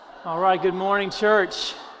All right, good morning,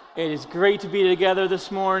 church. It is great to be together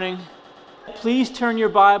this morning. Please turn your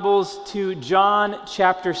Bibles to John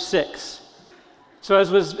chapter 6. So as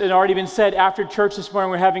had already been said, after church this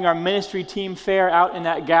morning, we're having our ministry team fair out in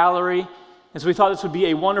that gallery. And so we thought this would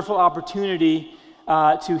be a wonderful opportunity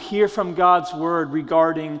to hear from God's Word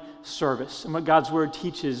regarding service and what God's Word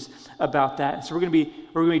teaches about that. And so we're going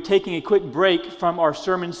to be taking a quick break from our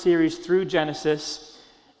sermon series through Genesis.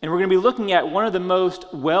 And we're going to be looking at one of the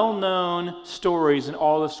most well-known stories in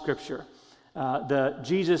all of Scripture, the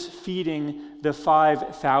Jesus feeding the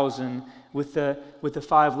 5,000 with the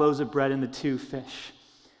 5 loaves of bread and the 2 fish.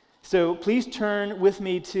 So please turn with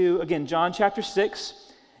me to, again, John chapter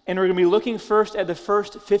 6, and we're going to be looking first at the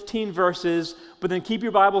first 15 verses, but then keep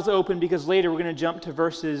your Bibles open because later we're going to jump to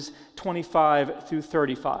verses 25 through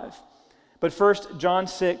 35. But first, John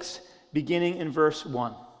 6, beginning in verse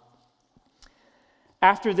 1.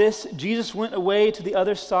 After this, Jesus went away to the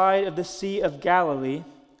other side of the Sea of Galilee,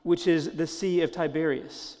 which is the Sea of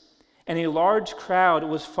Tiberias. And a large crowd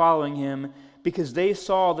was following him because they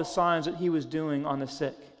saw the signs that he was doing on the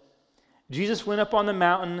sick. Jesus went up on the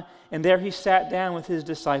mountain, and there he sat down with his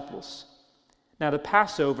disciples. Now the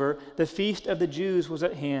Passover, the feast of the Jews, was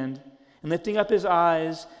at hand. And lifting up his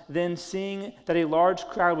eyes, then seeing that a large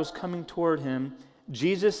crowd was coming toward him,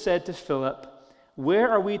 Jesus said to Philip, "Where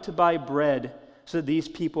are we to buy bread so that these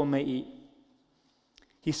people may eat?"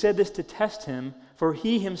 He said this to test him, for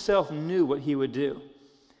he himself knew what he would do.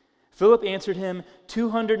 Philip answered him,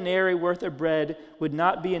 200 denarii worth of bread would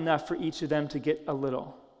not be enough for each of them to get a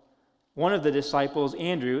little. One of the disciples,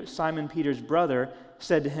 Andrew, Simon Peter's brother,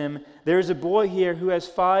 said to him, "There is a boy here who has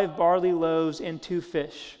 5 barley loaves and 2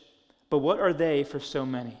 fish, but what are they for so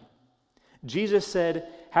many?" Jesus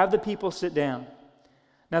said, "Have the people sit down."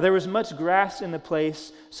 Now there was much grass in the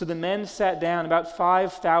place, so the men sat down, about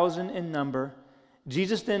 5,000 in number.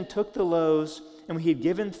 Jesus then took the loaves, and when he had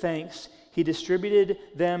given thanks, he distributed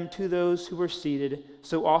them to those who were seated,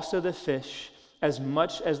 so also the fish, as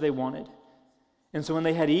much as they wanted. And so when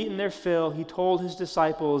they had eaten their fill, he told his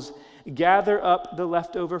disciples, "Gather up the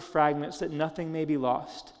leftover fragments, that nothing may be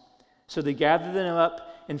lost." So they gathered them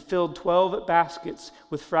up and filled 12 baskets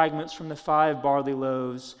with fragments from the 5 barley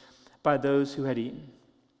loaves by those who had eaten.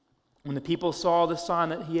 When the people saw the sign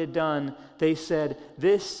that he had done, they said,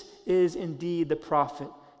 "This is indeed the prophet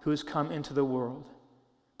who has come into the world."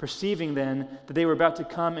 Perceiving then that they were about to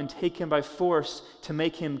come and take him by force to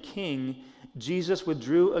make him king, Jesus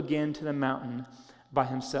withdrew again to the mountain by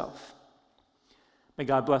himself. May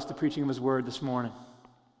God bless the preaching of his word this morning.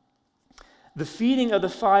 The feeding of the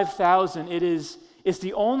 5,000, it's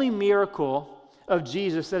the only miracle of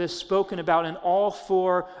Jesus that is spoken about in all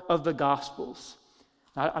 4 of the Gospels.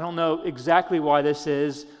 I don't know exactly why this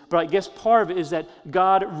is, but I guess part of it is that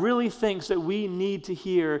God really thinks that we need to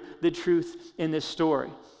hear the truth in this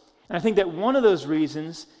story. And I think that one of those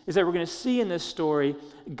reasons is that we're going to see in this story,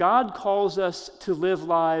 God calls us to live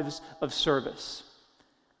lives of service.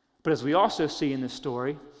 But as we also see in this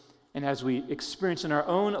story, and as we experience in our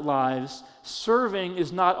own lives, serving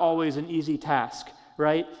is not always an easy task,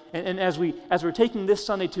 right? And as we're taking this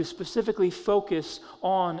Sunday to specifically focus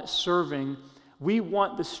on serving, we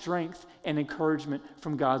want the strength and encouragement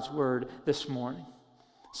from God's word this morning.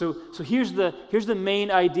 So here's the main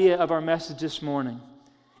idea of our message this morning.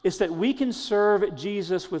 It's that we can serve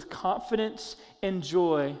Jesus with confidence and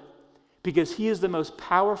joy because he is the most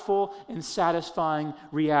powerful and satisfying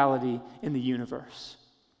reality in the universe.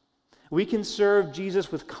 We can serve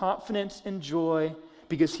Jesus with confidence and joy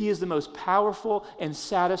because he is the most powerful and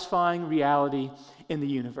satisfying reality in the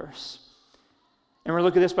universe. And we're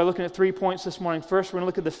going to look at this by looking at 3 points this morning. First, we're going to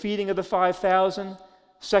look at the feeding of the 5,000.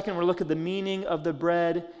 Second, we're going to look at the meaning of the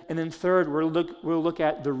bread. And then third, we'll look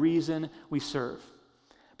at the reason we serve.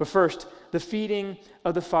 But first, the feeding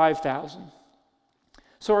of the 5,000.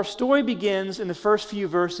 So our story begins in the first few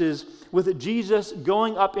verses with Jesus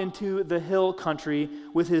going up into the hill country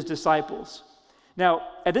with his disciples. Now,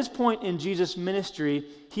 at this point in Jesus' ministry,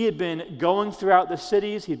 he had been going throughout the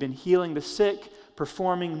cities. He'd been healing the sick,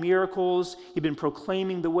 performing miracles. He'd been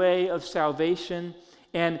proclaiming the way of salvation.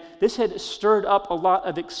 And this had stirred up a lot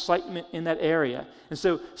of excitement in that area. And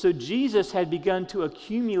so Jesus had begun to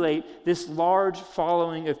accumulate this large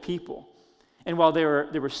following of people. And while there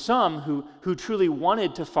were some who truly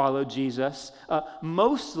wanted to follow Jesus,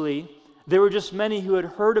 mostly there were just many who had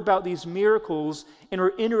heard about these miracles and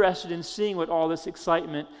were interested in seeing what all this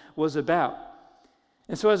excitement was about.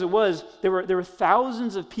 And so as it was, there were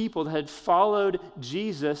thousands of people that had followed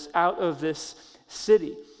Jesus out of this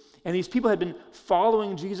city. And these people had been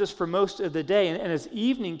following Jesus for most of the day. And as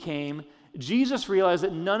evening came, Jesus realized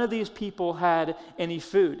that none of these people had any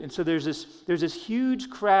food. And so there's this huge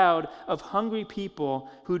crowd of hungry people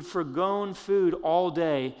who'd forgone food all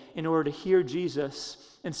day in order to hear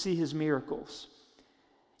Jesus and see his miracles.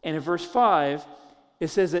 And in verse 5, it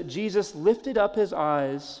says that Jesus lifted up his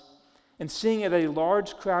eyes, and seeing that a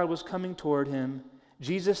large crowd was coming toward him,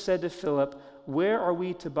 Jesus said to Philip, "Where are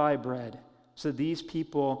we to buy bread so that these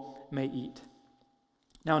people may eat?"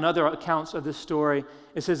 Now, in other accounts of this story,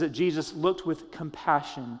 it says that Jesus looked with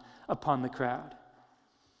compassion upon the crowd.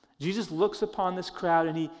 Jesus looks upon this crowd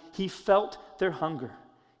and he felt their hunger.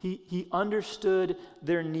 He understood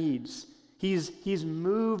their needs. He's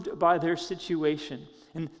moved by their situation.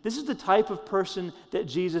 And this is the type of person that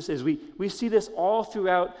Jesus is. We see this all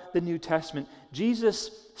throughout the New Testament.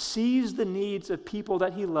 Jesus sees the needs of people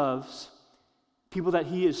that he loves, people that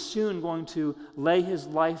he is soon going to lay his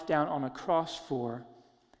life down on a cross for,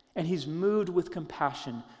 and he's moved with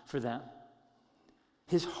compassion for them.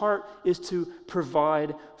 His heart is to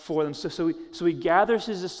provide for them. So he gathers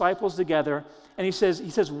his disciples together, and he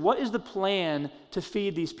says, what is the plan to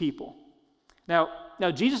feed these people? Now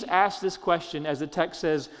Jesus asked this question, as the text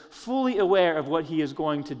says, fully aware of what he is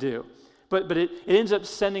going to do. But it ends up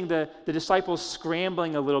sending the disciples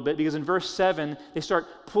scrambling a little bit, because in verse 7, they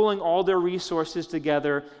start pulling all their resources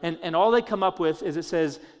together, and all they come up with is, it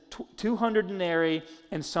says, 200 denarii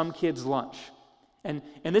and some kid's lunch. And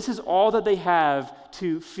this is all that they have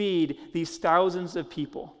to feed these thousands of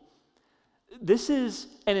people. This is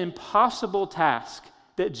an impossible task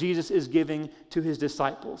that Jesus is giving to his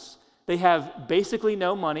disciples. They have basically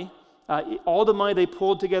no money. All the money they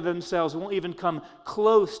pulled together themselves won't even come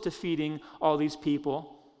close to feeding all these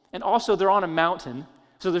people. And also, they're on a mountain,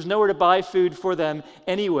 so there's nowhere to buy food for them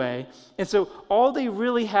anyway. And so all they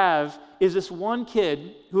really have is this one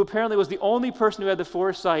kid who apparently was the only person who had the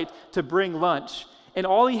foresight to bring lunch. And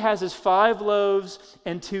all he has is 5 loaves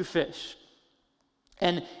and 2 fish.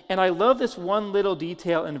 And I love this one little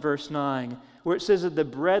detail in verse 9, where it says that the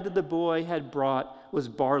bread that the boy had brought was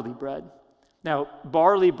barley bread. Now,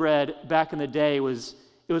 barley bread back in the day was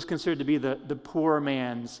considered to be the poor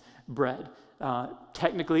man's bread.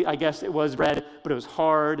 Technically, I guess it was bread, but it was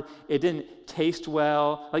hard. It didn't taste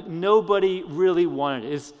well. Like, nobody really wanted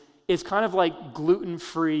it. It's kind of like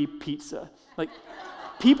gluten-free pizza. Like,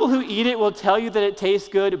 people who eat it will tell you that it tastes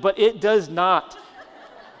good, but it does not.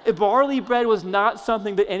 Barley bread was not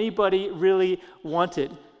something that anybody really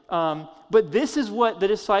wanted. But this is what the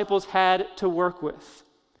disciples had to work with.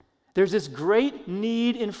 There's this great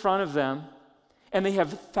need in front of them, and they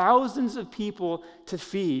have thousands of people to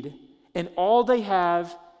feed, and all they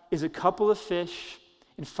have is a couple of fish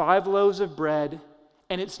and 5 loaves of bread,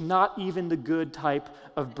 and it's not even the good type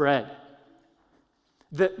of bread.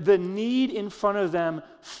 The need in front of them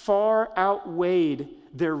far outweighed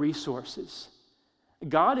their resources.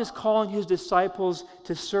 God is calling his disciples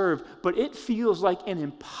to serve, but it feels like an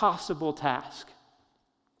impossible task.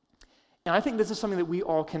 And I think this is something that we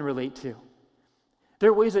all can relate to. There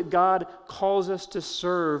are ways that God calls us to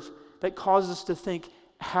serve that causes us to think,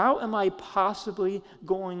 how am I possibly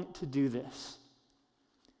going to do this?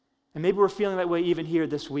 And maybe we're feeling that way even here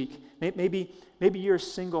this week. Maybe you're a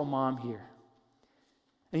single mom here.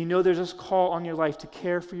 And you know there's this call on your life to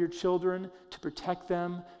care for your children, to protect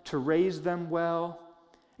them, to raise them well.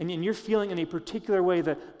 And you're feeling in a particular way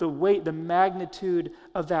the weight, the magnitude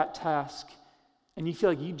of that task. And you feel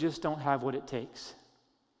like you just don't have what it takes.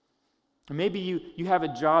 Or maybe you have a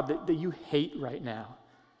job that you hate right now.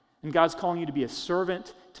 And God's calling you to be a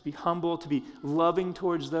servant, to be humble, to be loving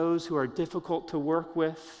towards those who are difficult to work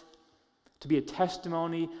with, to be a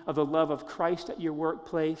testimony of the love of Christ at your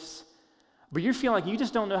workplace. But you're feeling like you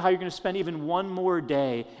just don't know how you're going to spend even one more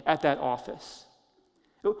day at that office.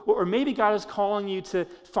 Or maybe God is calling you to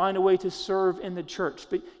find a way to serve in the church,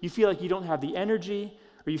 but you feel like you don't have the energy,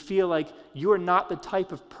 or you feel like you're not the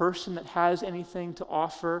type of person that has anything to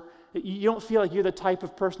offer. You don't feel like you're the type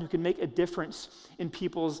of person who can make a difference in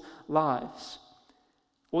people's lives.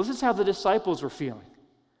 Well, this is how the disciples were feeling.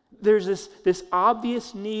 There's this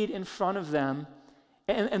obvious need in front of them,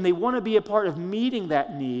 and they want to be a part of meeting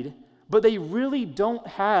that need, but they really don't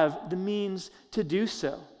have the means to do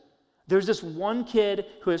so. There's this one kid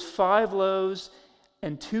who has 5 loaves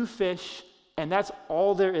and 2 fish, and that's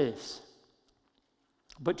all there is.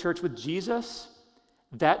 But church, with Jesus,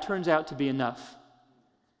 that turns out to be enough.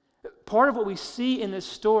 Part of what we see in this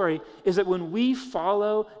story is that when we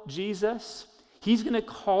follow Jesus, he's going to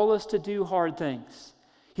call us to do hard things.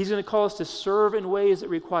 He's going to call us to serve in ways that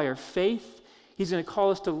require faith. He's going to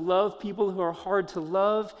call us to love people who are hard to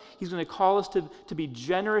love. He's going to call us to be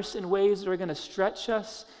generous in ways that are going to stretch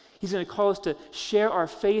us. He's going to call us to share our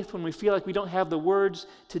faith when we feel like we don't have the words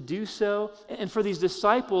to do so. And for these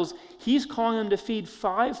disciples, he's calling them to feed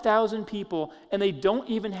 5,000 people, and they don't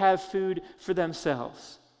even have food for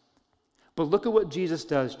themselves. But look at what Jesus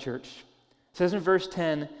does, church. It says in verse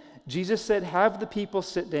 10, Jesus said, "Have the people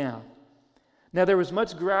sit down." Now there was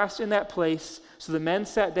much grass in that place, so the men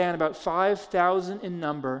sat down, about 5,000 in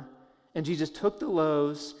number. And Jesus took the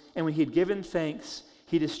loaves, and when he had given thanks,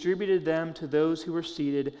 he distributed them to those who were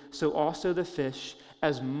seated, so also the fish,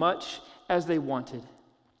 as much as they wanted.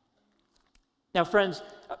 Now, friends,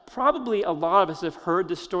 probably a lot of us have heard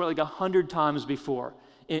this story like 100 times before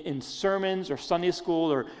in sermons or Sunday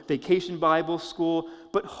school or vacation Bible school,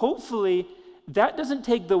 but hopefully that doesn't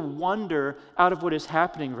take the wonder out of what is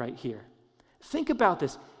happening right here. Think about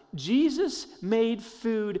this. Jesus made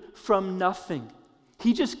food from nothing.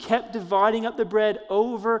 He just kept dividing up the bread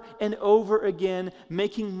over and over again,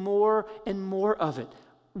 making more and more of it.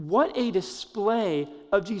 What a display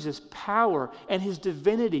of Jesus' power and his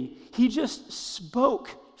divinity. He just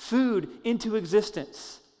spoke food into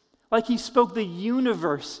existence, like he spoke the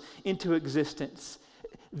universe into existence.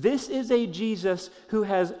 This is a Jesus who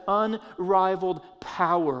has unrivaled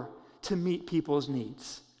power to meet people's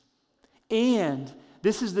needs. And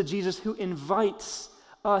this is the Jesus who invites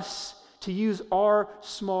us to use our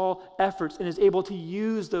small efforts and is able to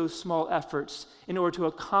use those small efforts in order to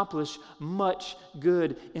accomplish much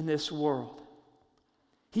good in this world.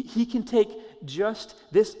 He can take just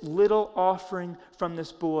this little offering from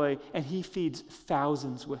this boy and he feeds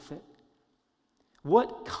thousands with it.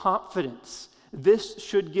 What confidence this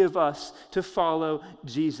should give us to follow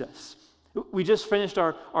Jesus. We just finished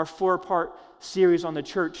our 4-part series on the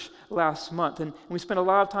church last month, and we spent a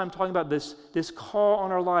lot of time talking about this call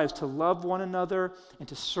on our lives to love one another and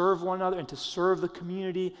to serve one another and to serve the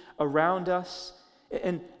community around us.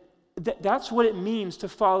 And that's what it means to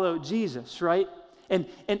follow Jesus, right? And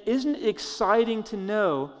isn't it exciting to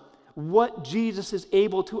know what Jesus is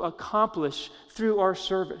able to accomplish through our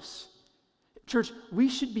service? Church, we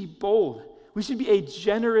should be bold. We should be a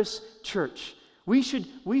generous church. We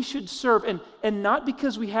should serve, and not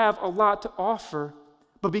because we have a lot to offer,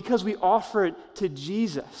 but because we offer it to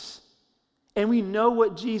Jesus. And we know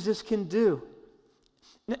what Jesus can do.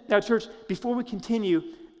 Now, church, before we continue,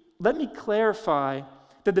 let me clarify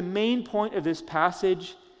that the main point of this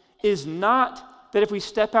passage is not that if we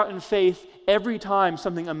step out in faith, every time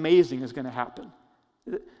something amazing is going to happen.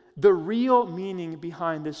 The real meaning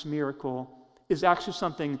behind this miracle is actually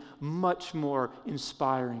something much more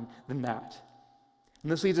inspiring than that.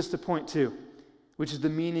 And this leads us to point 2, which is the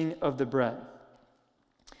meaning of the bread.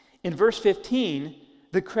 In verse 15,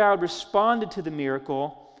 the crowd responded to the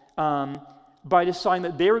miracle by deciding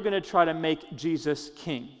that they were going to try to make Jesus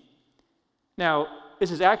king. Now, this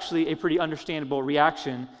is actually a pretty understandable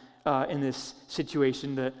reaction in this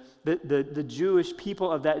situation. The Jewish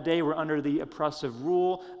people of that day were under the oppressive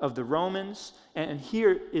rule of the Romans, and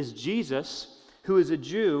here is Jesus, who is a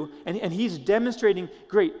Jew, and he's demonstrating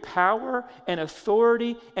great power and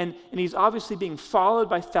authority, and he's obviously being followed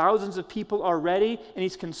by thousands of people already, and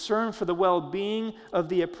he's concerned for the well-being of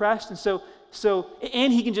the oppressed,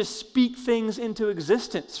 and he can just speak things into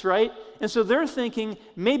existence, right? And so they're thinking,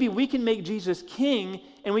 maybe we can make Jesus king,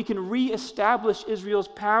 and we can reestablish Israel's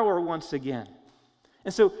power once again.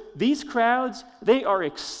 And so these crowds, they are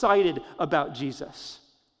excited about Jesus,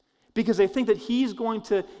 because they think that he's going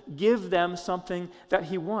to give them something that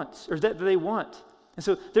he wants, or that they want. And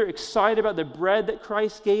so they're excited about the bread that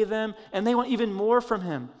Christ gave them, and they want even more from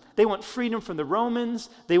him. They want freedom from the Romans,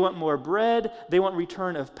 they want more bread, they want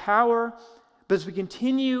return of power. But as we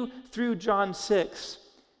continue through John 6,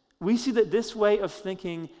 we see that this way of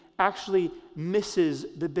thinking actually misses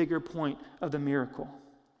the bigger point of the miracle.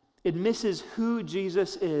 It misses who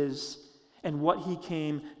Jesus is and what he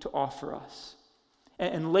came to offer us.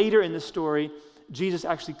 And later in the story, Jesus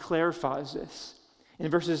actually clarifies this. In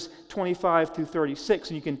verses 25 through 36,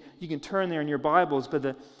 and you can turn there in your Bibles,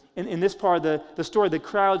 but in this part of the story, the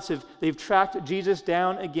crowds they've tracked Jesus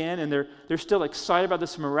down again, and they're still excited about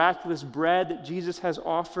this miraculous bread that Jesus has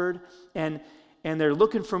offered, and they're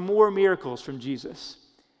looking for more miracles from Jesus.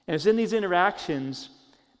 And it's in these interactions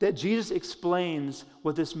that Jesus explains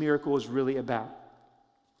what this miracle is really about.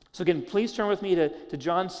 So again, please turn with me to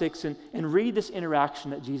John 6 and read this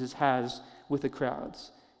interaction that Jesus has with the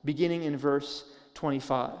crowds, beginning in verse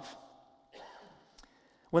 25.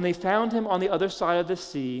 When they found him on the other side of the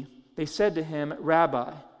sea, they said to him,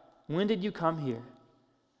 "Rabbi, when did you come here?"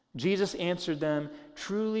 Jesus answered them,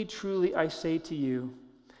 "Truly, truly, I say to you,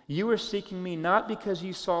 you are seeking me not because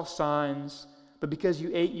you saw signs, but because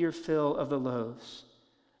you ate your fill of the loaves.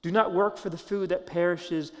 Do not work for the food that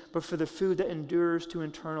perishes, but for the food that endures to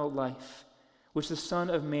eternal life, which the Son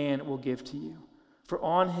of Man will give to you. For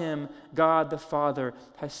on him God the Father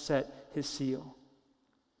has set his seal."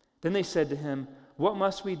 Then they said to him, "What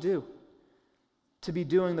must we do to be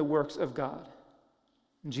doing the works of God?"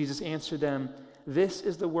 And Jesus answered them, "This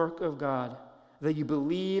is the work of God, that you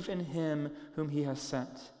believe in him whom he has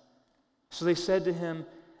sent." So they said to him,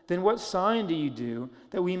 "Then what sign do you do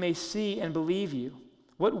that we may see and believe you?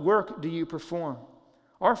 What work do you perform?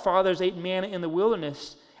 Our fathers ate manna in the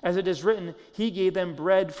wilderness. As it is written, he gave them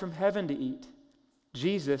bread from heaven to eat."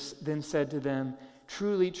 Jesus then said to them,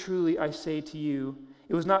 "Truly, truly, I say to you,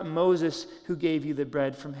 it was not Moses who gave you the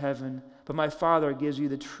bread from heaven, but my Father gives you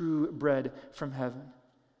the true bread from heaven.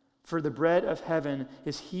 For the bread of heaven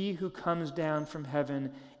is he who comes down from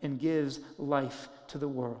heaven and gives life to the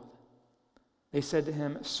world." They said to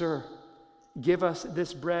him, "Sir, give us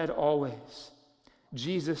this bread always."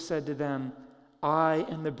 Jesus said to them, "I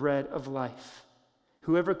am the bread of life.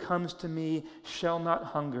 Whoever comes to me shall not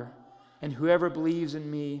hunger, and whoever believes in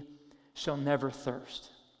me shall never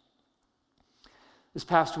thirst." This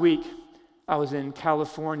past week, I was in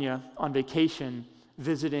California on vacation,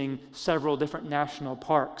 visiting several different national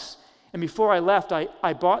parks. And before I left,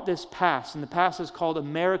 I bought this pass, and the pass is called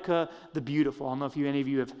America the Beautiful. I don't know if any of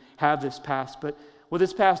you have this pass, but what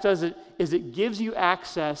this pass does is it gives you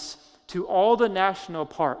access to all the national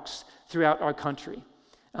parks throughout our country.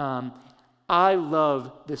 I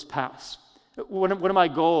love this pass. One of my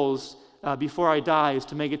goals before I die is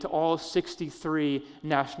to make it to all 63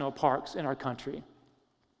 national parks in our country.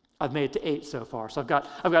 I've made it to 8 so far, so I've got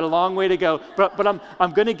a long way to go, but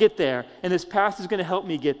I'm going to get there, and this pass is going to help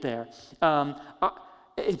me get there.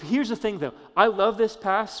 Here's the thing, though. I love this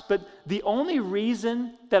pass, but the only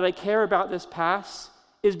reason that I care about this pass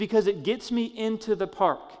is because it gets me into the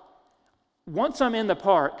park. Once I'm in the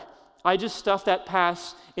park, I just stuff that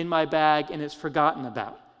pass in my bag, and it's forgotten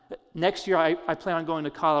about. Next year, I plan on going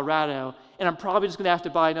to Colorado, and I'm probably just going to have to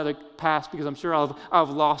buy another pass because I'm sure I'll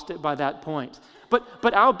have lost it by that point.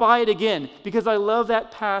 But I'll buy it again because I love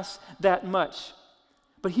that pass that much.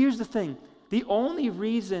 But here's the thing. The only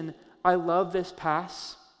reason I love this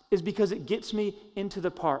pass is because it gets me into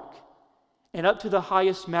the park and up to the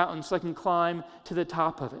highest mountain so I can climb to the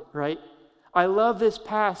top of it, right? I love this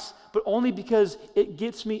pass, but only because it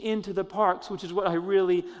gets me into the parks, which is what I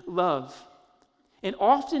really love. And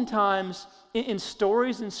oftentimes, in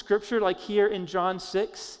stories in Scripture, like here in John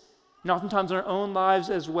 6, and oftentimes in our own lives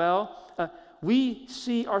as well, we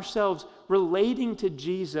see ourselves relating to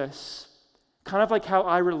Jesus kind of like how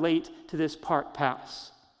I relate to this park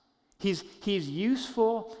pass. He's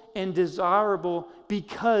useful and desirable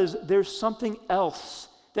because there's something else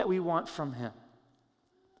that we want from him.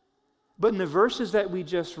 But in the verses that we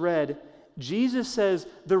just read, Jesus says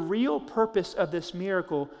the real purpose of this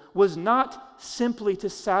miracle was not simply to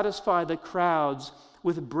satisfy the crowds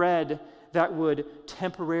with bread that would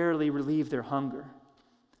temporarily relieve their hunger.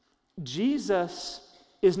 Jesus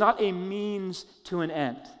is not a means to an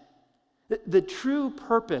end. The true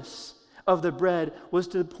purpose of the bread was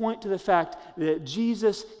to point to the fact that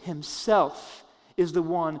Jesus himself is the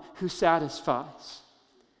one who satisfies.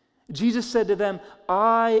 Jesus said to them,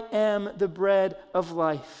 "I am the bread of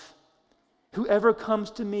life. Whoever comes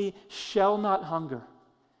to me shall not hunger.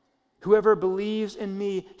 Whoever believes in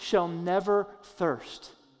me shall never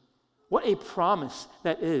thirst." What a promise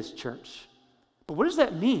that is, church. But what does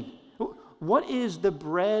that mean? What is the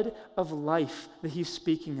bread of life that he's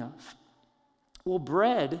speaking of? Well,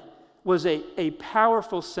 bread was a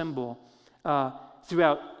powerful symbol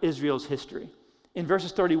throughout Israel's history. In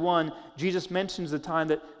verses 31, Jesus mentions the time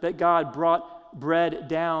that God brought bread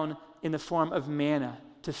down in the form of manna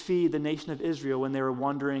to feed the nation of Israel when they were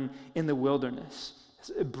wandering in the wilderness.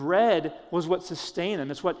 Bread was what sustained them.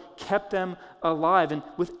 It's what kept them alive. And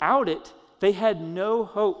without it, they had no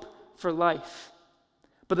hope for life.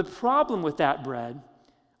 But the problem with that bread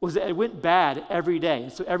was that it went bad every day.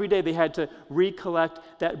 So every day they had to recollect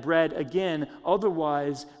that bread again,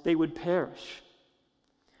 otherwise they would perish.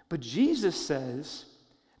 But Jesus says,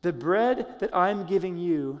 the bread that I'm giving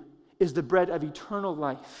you is the bread of eternal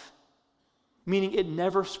life, meaning it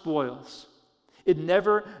never spoils. It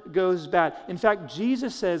never goes bad. In fact,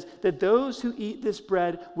 Jesus says that those who eat this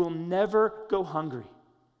bread will never go hungry.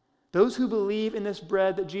 Those who believe in this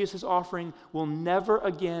bread that Jesus is offering will never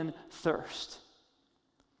again thirst.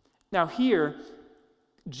 Now here,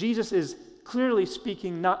 Jesus is clearly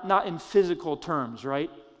speaking not in physical terms, right?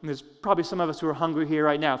 And there's probably some of us who are hungry here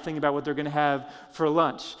right now thinking about what they're going to have for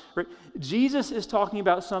lunch. Right? Jesus is talking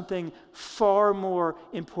about something far more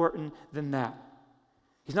important than that.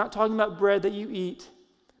 He's not talking about bread that you eat,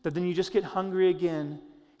 that then you just get hungry again.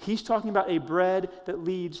 He's talking about a bread that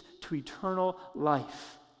leads to eternal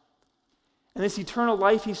life. And this eternal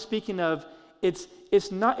life he's speaking of, it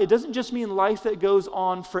doesn't just mean life that goes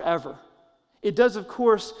on forever. It does, of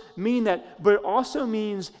course, mean that, but it also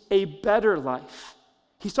means a better life.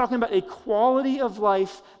 He's talking about a quality of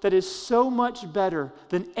life that is so much better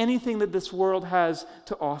than anything that this world has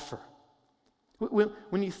to offer.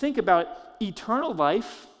 When you think about it, eternal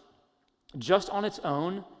life, just on its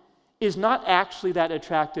own, is not actually that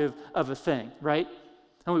attractive of a thing, right?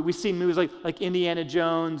 And we've seen movies like Indiana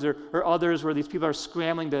Jones or others where these people are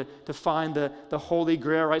scrambling to find the Holy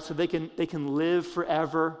Grail, right? So they can live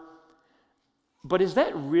forever. But is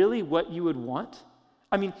that really what you would want?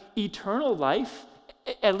 I mean, eternal life,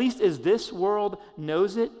 at least as this world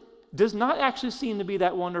knows it, does not actually seem to be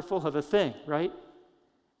that wonderful of a thing, right?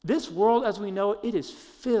 This world, as we know it is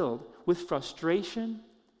filled with frustration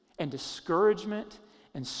and discouragement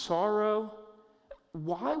and sorrow.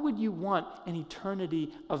 Why would you want an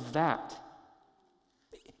eternity of that?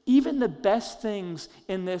 Even the best things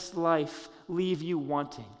in this life leave you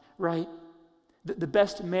wanting, right? The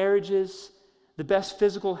best marriages, the best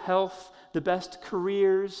physical health, the best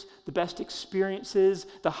careers, the best experiences,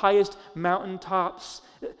 the highest mountaintops.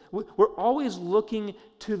 We're always looking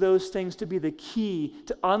to those things to be the key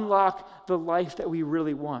to unlock the life that we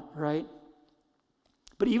really want, right?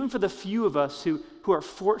 But even for the few of us who are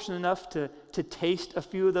fortunate enough to taste a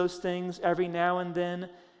few of those things every now and then,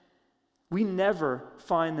 we never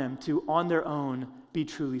find them to, on their own, be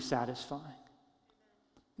truly satisfying.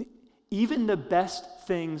 Even the best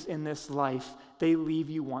things in this life, they leave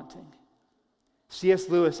you wanting. C.S.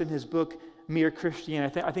 Lewis, in his book, Mere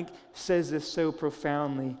Christianity, I think says this so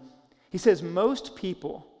profoundly. He says, most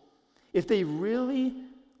people, if they really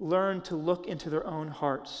learn to look into their own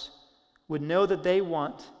hearts, would know that they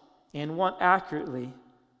want, and want accurately,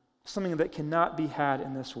 something that cannot be had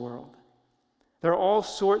in this world. There are all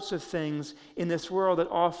sorts of things in this world that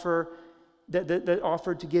offer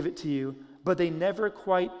to give it to you, but they never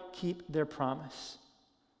quite keep their promise.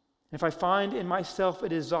 And if I find in myself a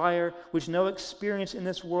desire which no experience in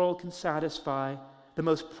this world can satisfy, the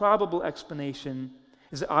most probable explanation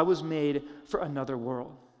is that I was made for another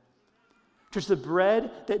world. Church, the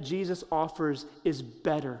bread that Jesus offers is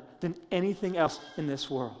better than anything else in this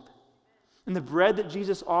world. And the bread that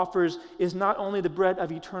Jesus offers is not only the bread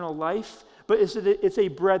of eternal life, but it's a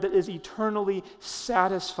bread that is eternally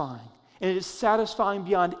satisfying. And it is satisfying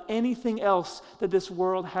beyond anything else that this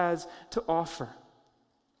world has to offer.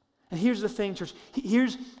 And here's the thing, church.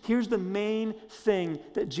 Here's the main thing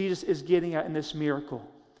that Jesus is getting at in this miracle.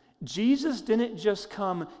 Jesus didn't just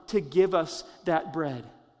come to give us that bread.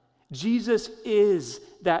 Jesus is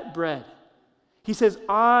that bread. He says,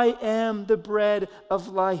 I am the bread of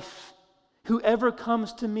life. Whoever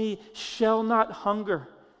comes to me shall not hunger.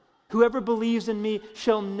 Whoever believes in me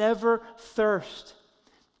shall never thirst.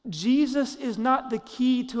 Jesus is not the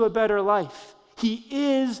key to a better life. He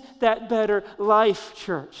is that better life,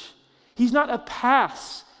 church. He's not a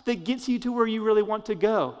pass that gets you to where you really want to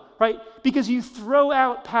go, right? Because you throw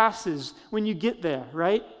out passes when you get there,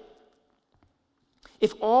 right?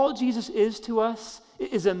 If all Jesus is to us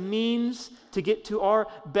is a means to get to our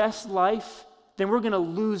best life, then we're going to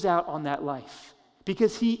lose out on that life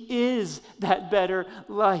because he is that better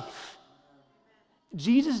life.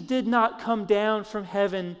 Jesus did not come down from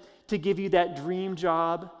heaven to give you that dream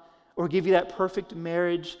job or give you that perfect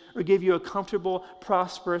marriage or give you a comfortable,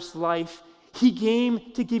 prosperous life. He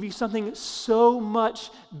came to give you something so much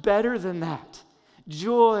better than that.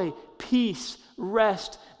 Joy, peace,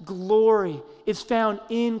 rest, glory. It's found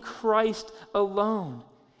in Christ alone.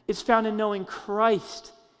 It's found in knowing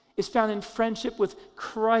Christ. It's found in friendship with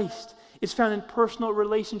Christ. It's found in personal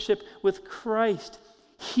relationship with Christ.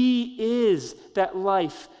 He is that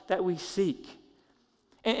life that we seek.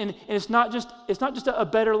 And it's not just a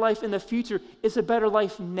better life in the future. It's a better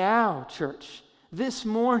life now, church. This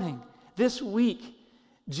morning, this week,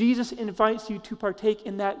 Jesus invites you to partake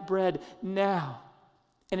in that bread now.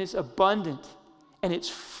 And it's abundant. And it's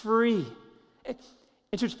free. And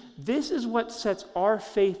church, this is what sets our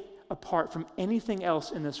faith apart from anything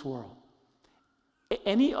else in this world.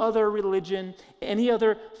 Any other religion, any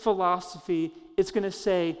other philosophy, it's going to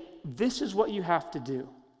say, this is what you have to do.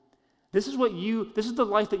 This is the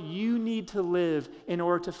life that you need to live in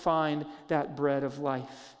order to find that bread of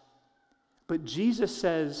life. But Jesus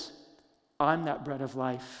says, I'm that bread of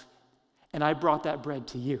life, and I brought that bread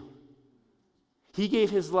to you. He gave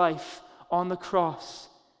his life on the cross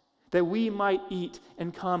that we might eat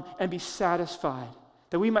and come and be satisfied,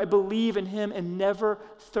 that we might believe in him and never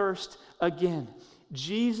thirst again.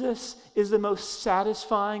 Jesus is the most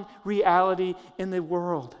satisfying reality in the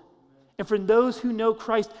world. And for those who know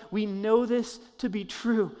Christ, we know this to be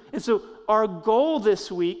true. And so our goal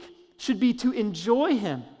this week should be to enjoy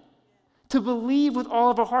him, to believe with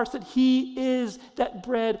all of our hearts that he is that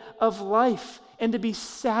bread of life, and to be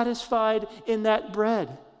satisfied in that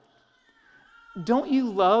bread. Don't you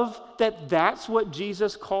love that that's what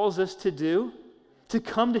Jesus calls us to do? To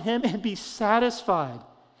come to him and be satisfied.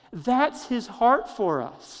 That's his heart for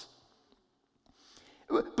us.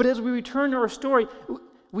 But as we return to our story,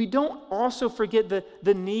 we don't also forget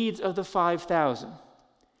the needs of the 5,000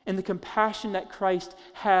 and the compassion that Christ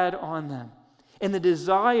had on them and the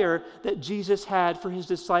desire that Jesus had for his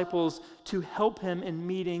disciples to help him in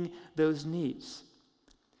meeting those needs.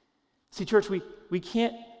 See, church, we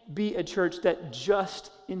can't be a church that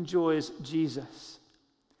just enjoys Jesus.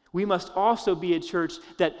 We must also be a church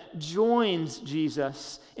that joins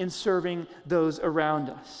Jesus in serving those around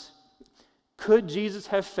us. Could Jesus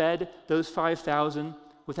have fed those 5,000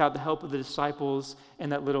 without the help of the disciples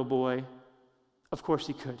and that little boy? Of course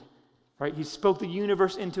he could, right? He spoke the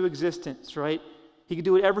universe into existence, right? He can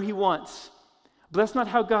do whatever he wants. But that's not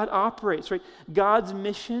how God operates, right? God's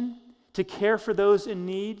mission to care for those in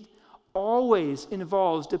need always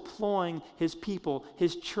involves deploying his people,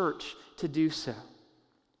 his church, to do so.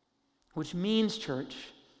 Which means, church,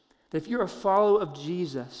 that if you're a follower of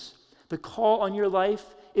Jesus, the call on your life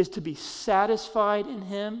is to be satisfied in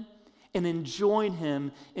him and then join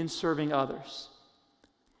him in serving others.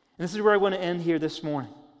 And this is where I want to end here this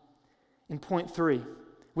morning, in point 3,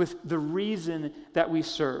 with the reason that we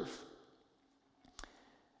serve.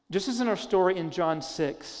 Just as in our story in John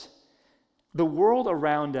 6, the world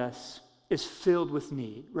around us is filled with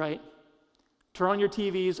need, right? Turn on your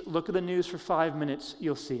TVs, look at the news for 5 minutes,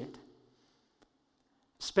 you'll see it.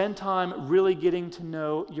 Spend time really getting to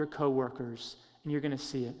know your coworkers, and you're going to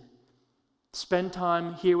see it. Spend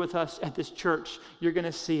time here with us at this church, you're going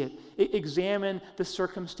to see it. Examine the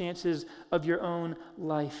circumstances of your own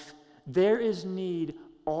life. There is need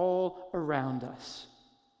all around us.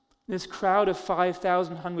 This crowd of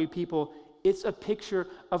 5,000 hungry people, it's a picture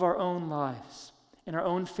of our own lives, in our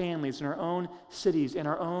own families, in our own cities, in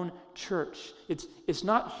our own church. It's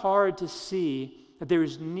not hard to see that there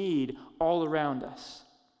is need all around us.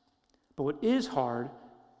 But what is hard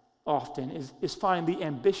often is finding the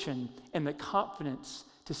ambition and the confidence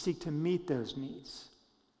to seek to meet those needs.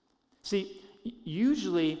 See,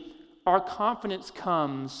 usually our confidence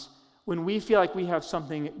comes when we feel like we have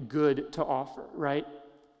something good to offer, right?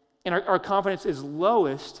 And our confidence is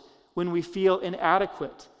lowest when we feel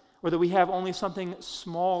inadequate or that we have only something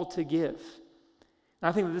small to give. And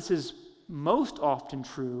I think that this is most often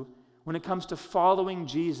true when it comes to following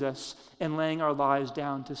Jesus and laying our lives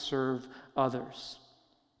down to serve others.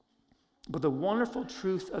 But the wonderful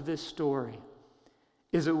truth of this story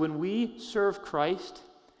is that when we serve Christ,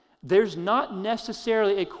 there's not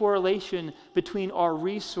necessarily a correlation between our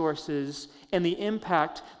resources and the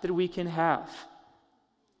impact that we can have.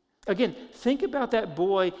 Again, think about that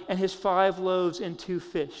boy and his 5 loaves and 2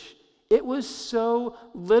 fish. It was so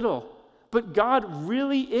little, but God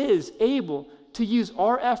really is able to use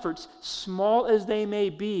our efforts, small as they may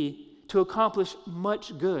be, to accomplish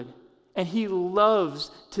much good. And he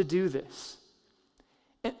loves to do this.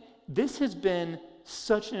 And this has been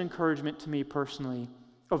such an encouragement to me personally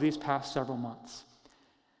over these past several months.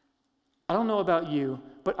 I don't know about you,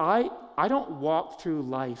 but I don't walk through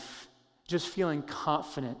life just feeling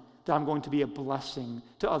confident that I'm going to be a blessing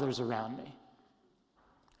to others around me.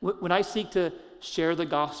 When I seek to share the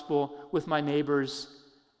gospel with my neighbors,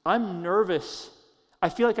 I'm nervous. I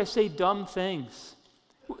feel like I say dumb things.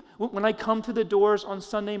 When I come to the doors on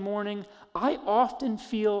Sunday morning, I often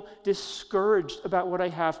feel discouraged about what I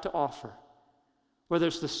have to offer. Whether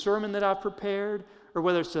it's the sermon that I've prepared, or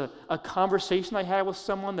whether it's a conversation I had with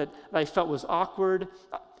someone that I felt was awkward.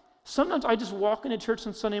 Sometimes I just walk into church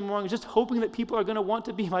on Sunday morning just hoping that people are going to want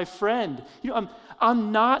to be my friend.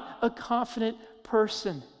 I'm not a confident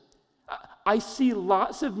person. I see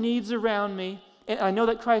lots of needs around me, and I know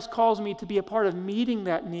that Christ calls me to be a part of meeting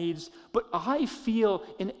that needs, but I feel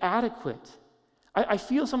inadequate. I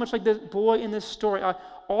feel so much like the boy in this story.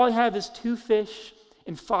 All I have is 2 fish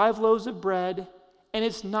and 5 loaves of bread, and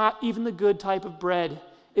it's not even the good type of bread.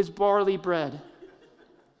 It's barley bread.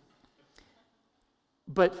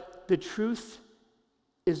 But the truth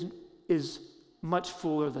is much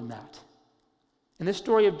fuller than that. And this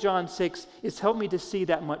story of John 6 has helped me to see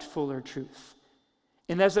that much fuller truth.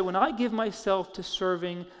 And that's that when I give myself to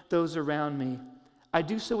serving those around me, I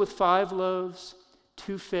do so with 5 loaves,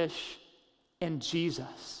 2 fish, and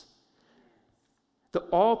Jesus. The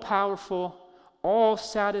all-powerful,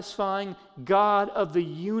 all-satisfying God of the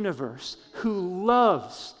universe who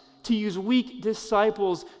loves to use weak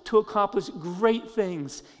disciples to accomplish great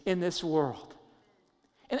things in this world.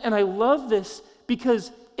 And I love this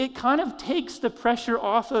because it kind of takes the pressure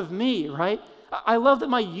off of me, right? I love that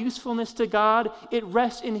my usefulness to God, it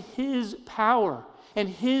rests in His power and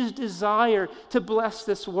His desire to bless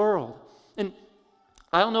this world. And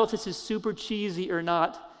I don't know if this is super cheesy or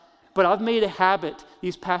not, but I've made a habit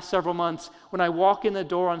these past several months. When I walk in the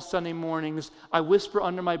door on Sunday mornings, I whisper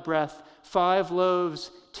under my breath, 5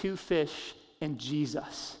 loaves, 2 fish, and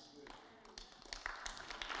Jesus.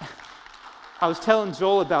 I was telling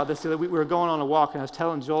Joel about this. We were going on a walk, and I was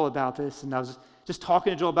telling Joel about this, and I was just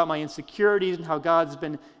talking to Joel about my insecurities and how God's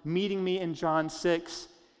been meeting me in John 6.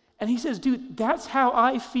 And he says, dude, that's how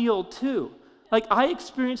I feel too. Like, I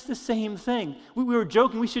experienced the same thing. We were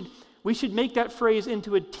joking, we should make that phrase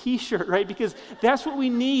into a t-shirt, right? Because that's what we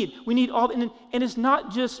need. We need all, and it's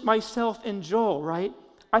not just myself and Joel, right?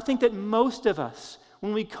 I think that most of us,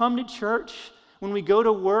 when we come to church, when we go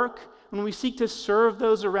to work, when we seek to serve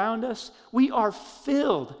those around us, we are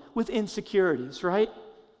filled with insecurities, right?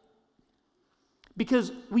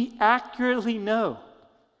 Because we accurately know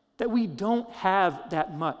that we don't have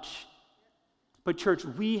that much. But church,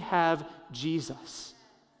 we have Jesus.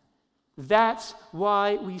 That's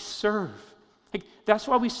why we serve. That's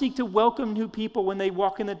why we seek to welcome new people when they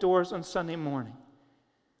walk in the doors on Sunday morning.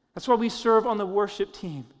 That's why we serve on the worship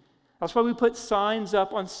team. That's why we put signs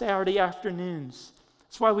up on Saturday afternoons.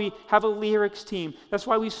 That's why we have a lyrics team. That's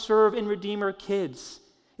why we serve in Redeemer Kids.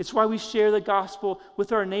 It's why we share the gospel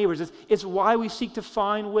with our neighbors. It's why we seek to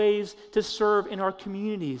find ways to serve in our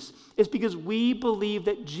communities. It's because we believe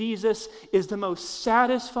that Jesus is the most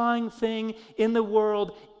satisfying thing in the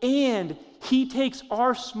world, and He takes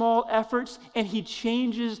our small efforts and He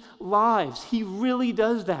changes lives. He really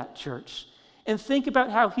does that, church. And think about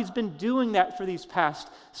how He's been doing that for these past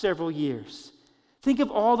several years. Think of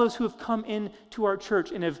all those who have come into our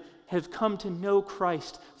church and have come to know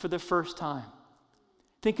Christ for the first time.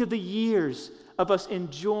 Think of the years of us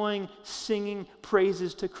enjoying singing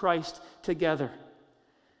praises to Christ together.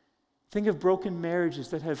 Think of broken marriages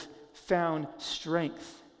that have found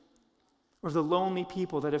strength, or the lonely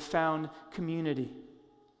people that have found community.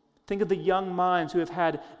 Think of the young minds who have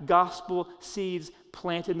had gospel seeds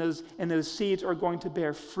planted, and those seeds are going to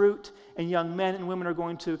bear fruit, and young men and women are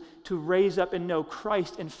going to raise up and know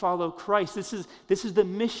Christ and follow Christ. This is the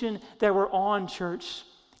mission that we're on, church.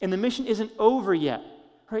 And the mission isn't over yet.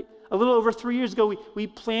 Right? A little over 3 years ago, we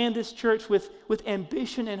planned this church with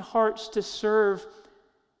ambition and hearts to serve.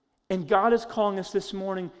 And God is calling us this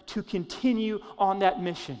morning to continue on that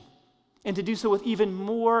mission and to do so with even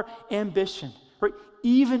more ambition. Right?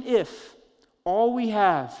 Even if all we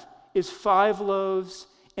have is 5 loaves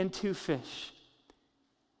and 2 fish.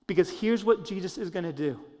 Because here's what Jesus is going to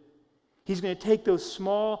do. He's going to take those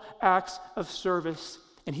small acts of service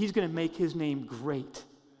and He's going to make His name great.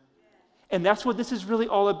 And that's what this is really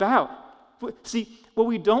all about. See, what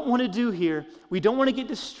we don't want to do here, we don't want to get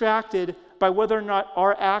distracted by whether or not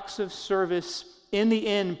our acts of service in the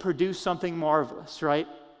end produce something marvelous, right?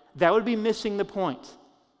 That would be missing the point.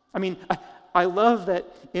 I mean, I love that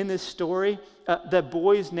in this story, that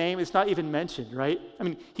boy's name is not even mentioned, right? I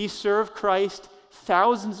mean, he served Christ,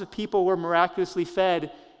 thousands of people were miraculously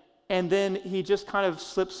fed, and then he just kind of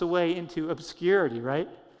slips away into obscurity, right?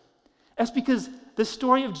 That's because the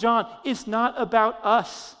story of John is not about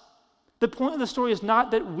us. The point of the story is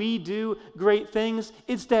not that we do great things,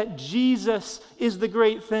 it's that Jesus is the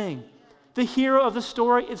great thing. The hero of the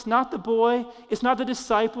story, it's not the boy, it's not the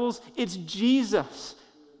disciples, it's Jesus.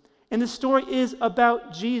 And the story is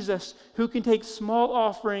about Jesus, who can take small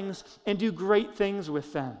offerings and do great things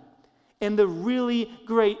with them. And the really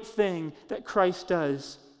great thing that Christ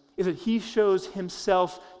does is that He shows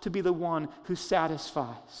Himself to be the one who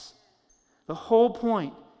satisfies. The whole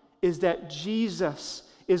point is that Jesus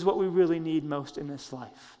is what we really need most in this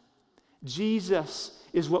life. Jesus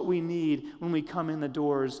is what we need when we come in the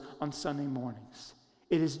doors on Sunday mornings.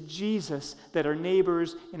 It is Jesus that our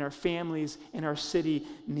neighbors and our families and our city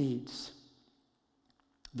needs.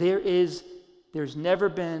 There's never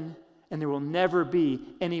been and there will never be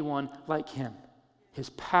anyone like Him. His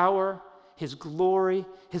power, His glory,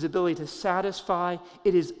 His ability to satisfy,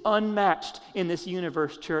 it is unmatched in this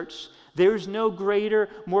universe, church. There's no greater,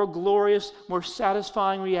 more glorious, more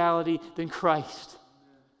satisfying reality than Christ.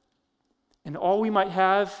 And all we might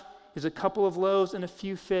have is a couple of loaves and a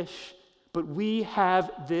few fish, but we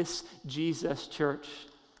have this Jesus, church.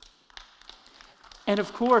 And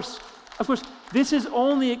of course, This is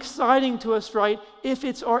only exciting to us, right, if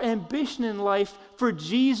it's our ambition in life for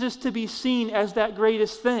Jesus to be seen as that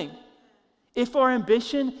greatest thing. If our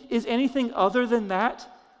ambition is anything other than that,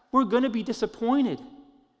 we're going to be disappointed.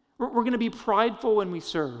 We're going to be prideful when we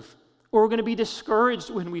serve, or we're going to be discouraged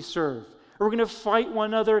when we serve, or we're going to fight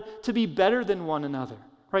one another to be better than one another,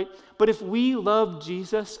 right? But if we love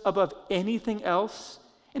Jesus above anything else,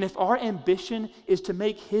 and if our ambition is to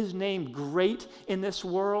make his name great in this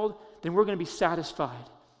world, then we're going to be satisfied.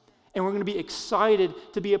 And we're going to be excited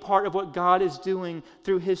to be a part of what God is doing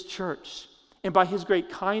through his church. And by his great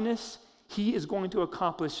kindness, he is going to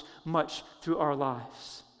accomplish much through our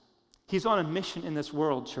lives. He's on a mission in this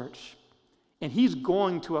world, church. And he's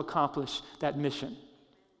going to accomplish that mission.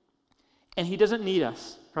 And he doesn't need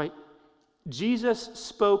us, right? Jesus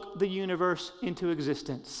spoke the universe into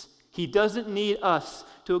existence. He doesn't need us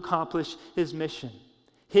to accomplish his mission.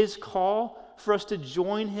 His call for us to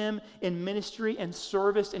join him in ministry and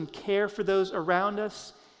service and care for those around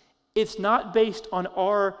us, it's not based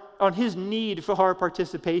on his need for our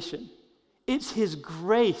participation. It's his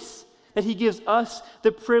grace that he gives us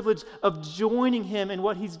the privilege of joining him in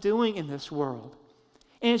what he's doing in this world.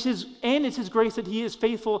 And it's his grace that he is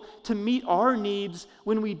faithful to meet our needs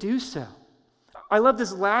when we do so. I love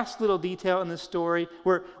this last little detail in this story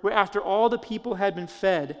where after all the people had been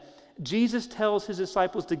fed, Jesus tells his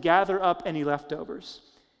disciples to gather up any leftovers.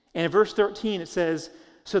 And in verse 13 it says,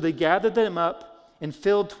 "So they gathered them up and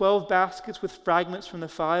filled 12 baskets with fragments from the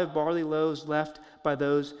 5 barley loaves left by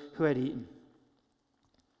those who had eaten."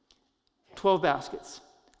 12 baskets.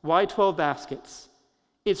 Why 12 baskets?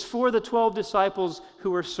 It's for the 12 disciples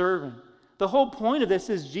who were serving. The whole point of this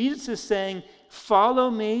is Jesus is saying, follow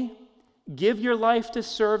me, give your life to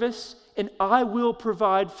service, and I will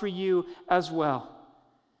provide for you as well.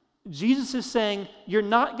 Jesus is saying, you're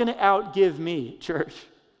not going to outgive me, church.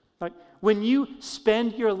 Like, when you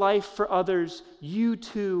spend your life for others, you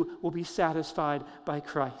too will be satisfied by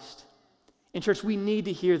Christ. And church, we need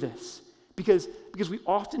to hear this because we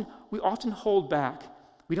often hold back.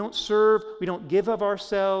 We don't serve, we don't give of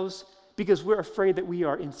ourselves because we're afraid that we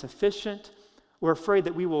are insufficient. We're afraid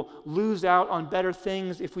that we will lose out on better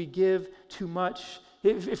things if we give too much.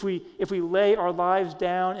 If we lay our lives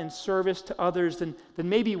down in service to others, then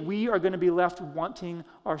maybe we are going to be left wanting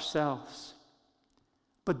ourselves.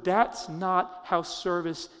 But that's not how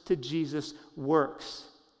service to Jesus works.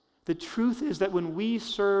 The truth is that when we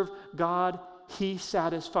serve God, he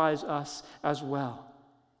satisfies us as well.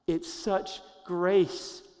 It's such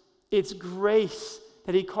grace. It's grace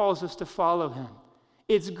that he calls us to follow him.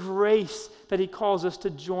 It's grace that he calls us to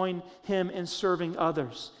join him in serving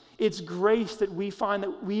others. It's grace that we find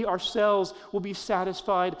that we ourselves will be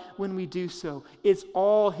satisfied when we do so. It's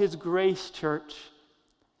all his grace, church.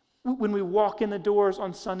 When we walk in the doors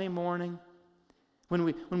on Sunday morning,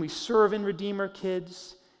 when we serve in Redeemer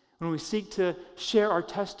Kids, when we seek to share our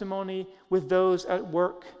testimony with those at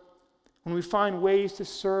work, when we find ways to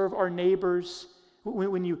serve our neighbors,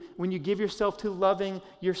 when you give yourself to loving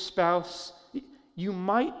your spouse, you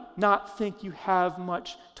might not think you have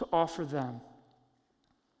much to offer them.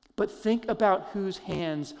 But think about whose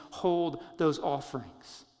hands hold those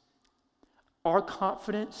offerings. Our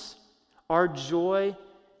confidence, our joy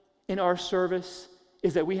in our service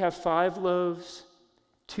is that we have 5 loaves,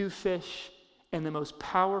 2 fish, and the most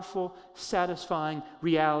powerful, satisfying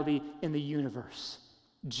reality in the universe,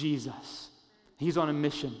 Jesus. He's on a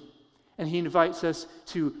mission, and he invites us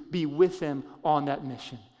to be with him on that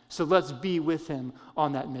mission. So let's be with him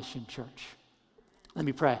on that mission, church. Let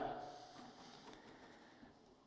me pray.